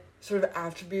many sort of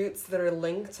attributes that are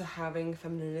linked to having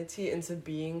femininity and to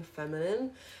being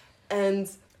feminine. And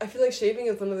I feel like shaving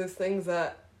is one of those things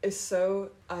that is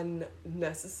so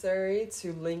unnecessary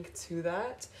to link to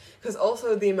that, because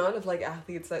also the amount of like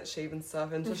athletes that shave and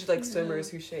stuff, and especially like swimmers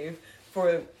who shave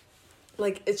for,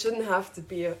 like, it shouldn't have to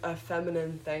be a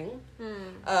feminine thing,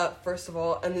 first of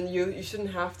all, and then you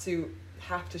shouldn't have to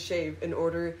shave in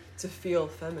order to feel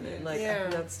feminine. Like, I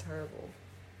think that's terrible.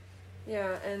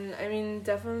 Yeah, and I mean,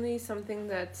 definitely something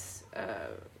that's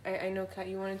I know, Kat,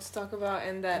 you wanted to talk about,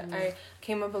 and that I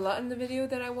came up a lot in the video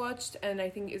that I watched, and I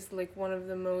think is like one of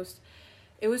the most,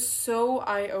 it was so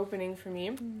eye-opening for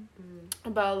me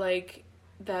about like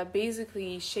that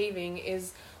basically shaving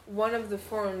is one of the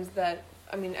forms that,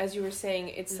 I mean, as you were saying,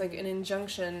 it's like an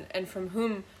injunction, and from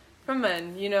whom? From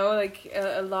men, you know, like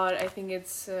a lot. I think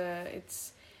it's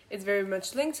very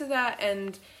much linked to that,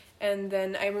 and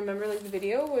then I remember like the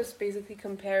video was basically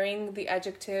comparing the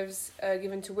adjectives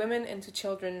given to women and to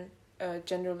children,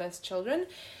 genderless children,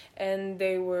 and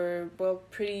they were, well,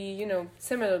 pretty, you know,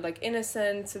 similar, like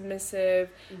innocent, submissive,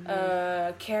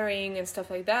 caring, and stuff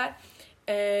like that.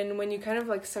 And when you kind of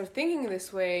like start thinking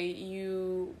this way,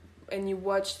 you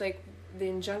watch like the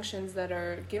injunctions that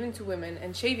are given to women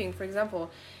and shaving, for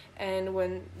example, and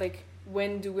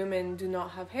when do women do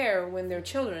not have hair? When they're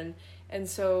children. And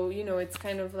so, you know, it's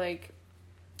kind of like,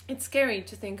 it's scary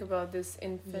to think about this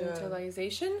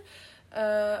infantilization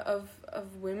of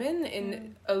women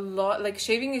in a lot. Like,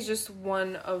 shaving is just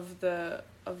one of the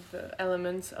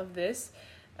elements of this,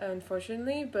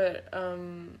 unfortunately. But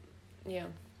yeah,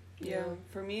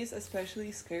 for me it's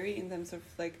especially scary in terms of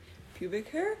like pubic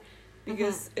hair,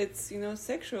 because it's, you know,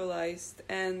 sexualized,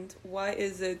 and why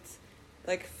is it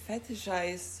like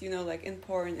fetishized, you know, like in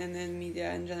porn and in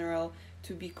media in general,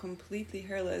 to be completely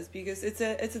hairless? Because it's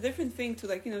a different thing to,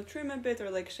 like, you know, trim a bit or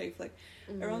like shave like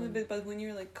around a bit, but when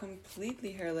you're like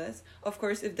completely hairless, of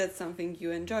course, if that's something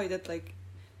you enjoy, that, like,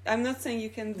 I'm not saying you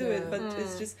can do it, but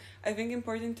it's just, I think,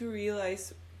 important to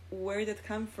realize where that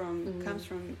comes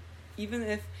from. Even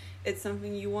if it's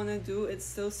something you want to do, it's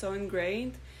still so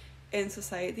ingrained in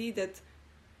society that,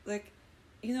 like,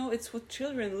 you know, it's what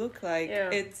children look like.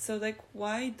 It's so, like,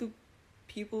 why do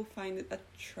people find it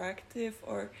attractive,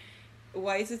 or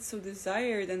why is it so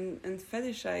desired and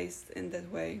fetishized in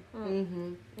that way?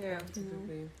 Yeah,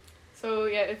 Absolutely. So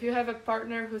yeah, if you have a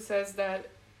partner who says that,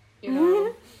 you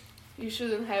know, you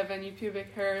shouldn't have any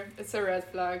pubic hair, it's a red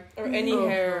flag. Or any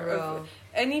hair, or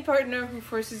any partner who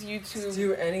forces you to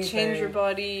do anything, change your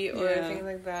body or anything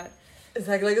like that.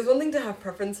 Exactly. Like, it's one thing to have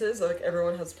preferences, like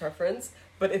everyone has preference,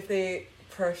 but if they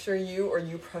pressure you or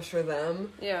you pressure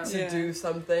them to do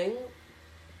something,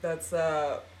 that's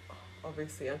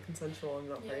obviously unconsensual and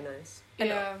not very nice.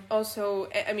 And also,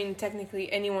 I mean,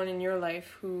 technically anyone in your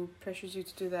life who pressures you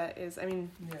to do that is, I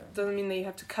mean, doesn't mean that you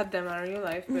have to cut them out of your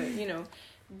life, but, you know,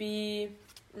 be,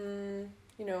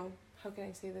 you know, how can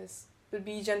I say this? But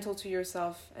be gentle to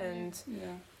yourself and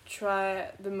try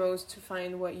the most to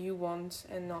find what you want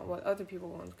and not what other people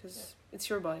want, because it's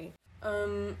your body.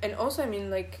 And also, I mean,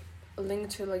 like,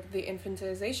 linked to like the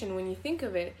infantilization, when you think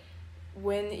of it,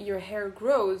 when your hair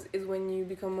grows is when you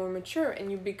become more mature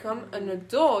and you become an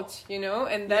adult, you know,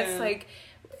 and that's like,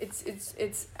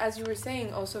 it's as you were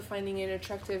saying, also finding it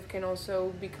attractive can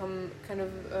also become kind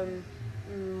of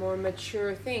more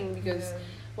mature thing, because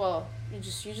well, you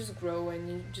just grow and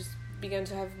you just begin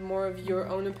to have more of your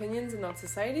own opinions and not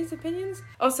society's opinions.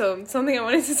 Also, something I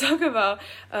wanted to talk about,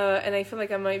 and I feel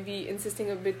like I might be insisting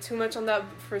a bit too much on that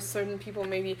for certain people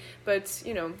maybe, but,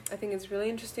 you know, I think it's really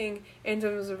interesting in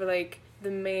terms of like the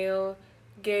male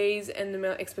gaze and the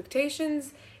male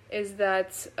expectations, is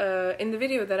that in the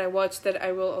video that I watched, that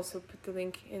I will also put the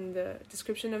link in the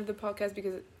description of the podcast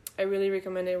because I really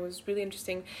recommend it. It was really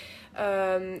interesting.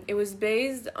 It was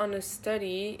based on a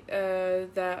study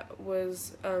that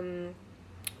was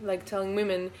like telling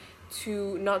women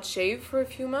to not shave for a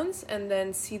few months and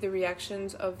then see the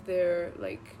reactions of their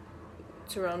like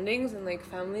surroundings and like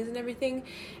families and everything.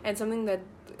 And something that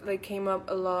like came up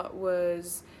a lot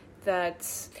was that,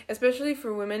 especially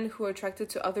for women who are attracted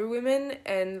to other women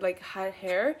and like had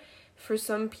hair, for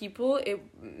some people it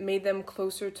made them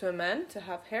closer to a man to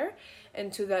have hair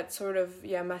and to that sort of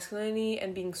masculinity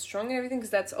and being strong and everything, because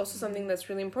that's also something that's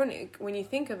really important when you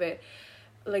think of it.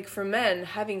 Like, for men,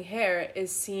 having hair is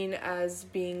seen as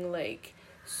being like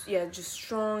just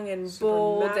strong and super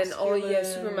bold masculine, and all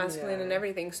super masculine and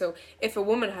everything. So if a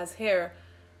woman has hair,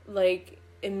 like,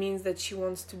 it means that she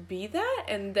wants to be that,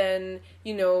 and then,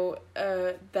 you know,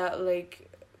 that like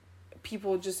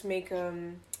people just make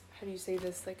how do you say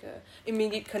this, like a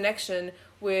immediate connection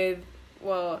with,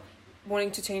 well,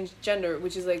 wanting to change gender,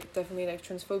 which is like definitely like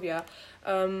transphobia.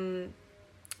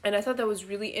 And I thought that was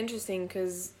really interesting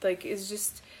because like it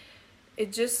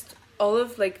just all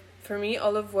of like for me,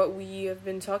 all of what we have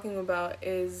been talking about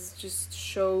is just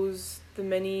shows the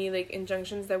many like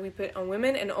injunctions that we put on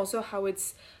women, and also how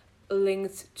it's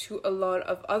linked to a lot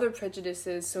of other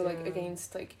prejudices. So like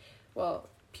against like, well,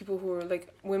 people who are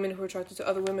like women who are attracted to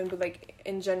other women, but like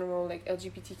in general like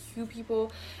LGBTQ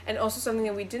people, and also something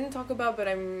that we didn't talk about, but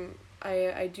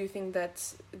I do think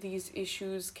that these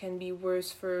issues can be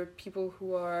worse for people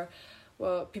who are,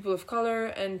 well, people of color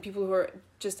and people who are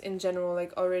just in general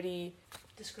like already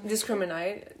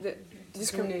discriminated.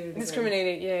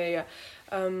 Yeah.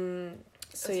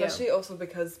 So especially also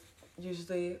because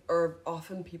usually or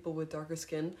often people with darker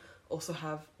skin also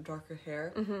have darker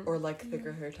hair or like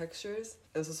thicker hair textures.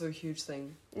 It's also a huge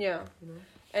thing. Yeah. You know?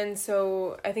 And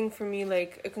so I think for me,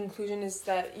 like, a conclusion is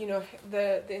that, you know,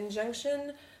 the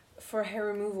injunction for hair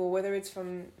removal, whether it's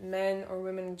from men or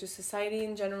women, just society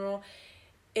in general,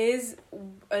 is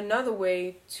another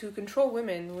way to control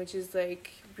women, which is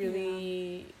like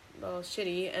really well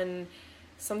shitty. And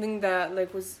something that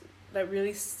like that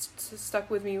really stuck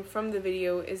with me from the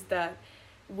video is that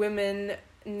women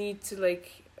need to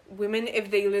like, women,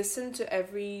 if they listen to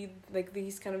every like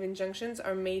these kind of injunctions,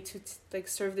 are made to like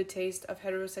serve the taste of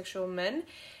heterosexual men,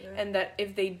 and that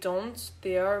if they don't,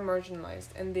 they are marginalized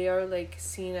and they are like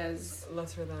seen as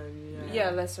lesser than.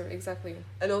 Lesser, exactly.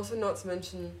 And also not to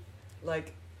mention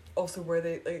like also where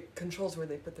they like controls where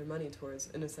they put their money towards,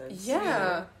 in a sense.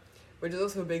 Which is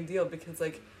also a big deal, because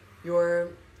like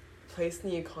your place in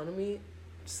the economy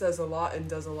says a lot and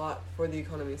does a lot for the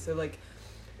economy. So like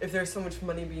if there's so much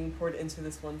money being poured into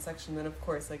this one section, then of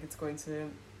course like it's going to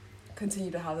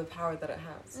continue to have the power that it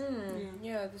has.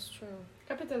 Yeah, that's true.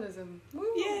 Capitalism. Woo.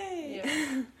 Yay!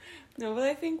 Yeah. No, but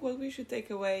I think what we should take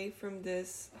away from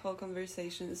this whole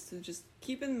conversation is to just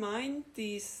keep in mind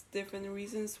these different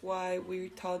reasons why we're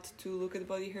taught to look at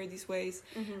body hair these ways,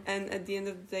 and at the end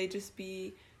of the day just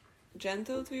be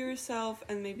gentle to yourself,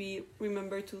 and maybe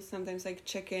remember to sometimes like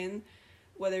check in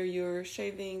whether you're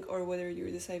shaving or whether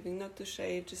you're deciding not to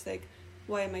shave. Just like,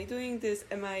 why am I doing this?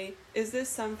 Is this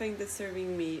something that's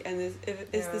serving me? And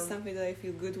is this something that I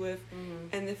feel good with?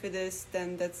 And if it is,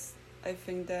 then that's, I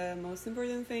think, the most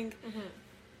important thing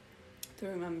to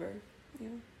remember.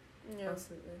 Yeah,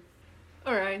 absolutely.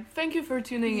 Alright, thank you for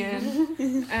tuning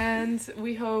in, and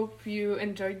we hope you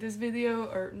enjoyed this video,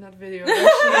 or not video,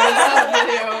 actually,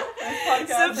 not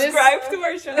video. Subscribe to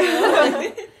our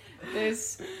channel.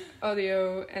 This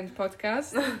audio and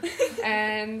podcast.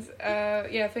 And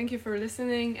thank you for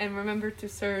listening, and remember to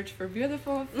search for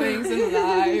beautiful things in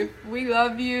life. We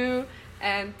love you,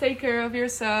 and take care of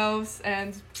yourselves,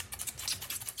 and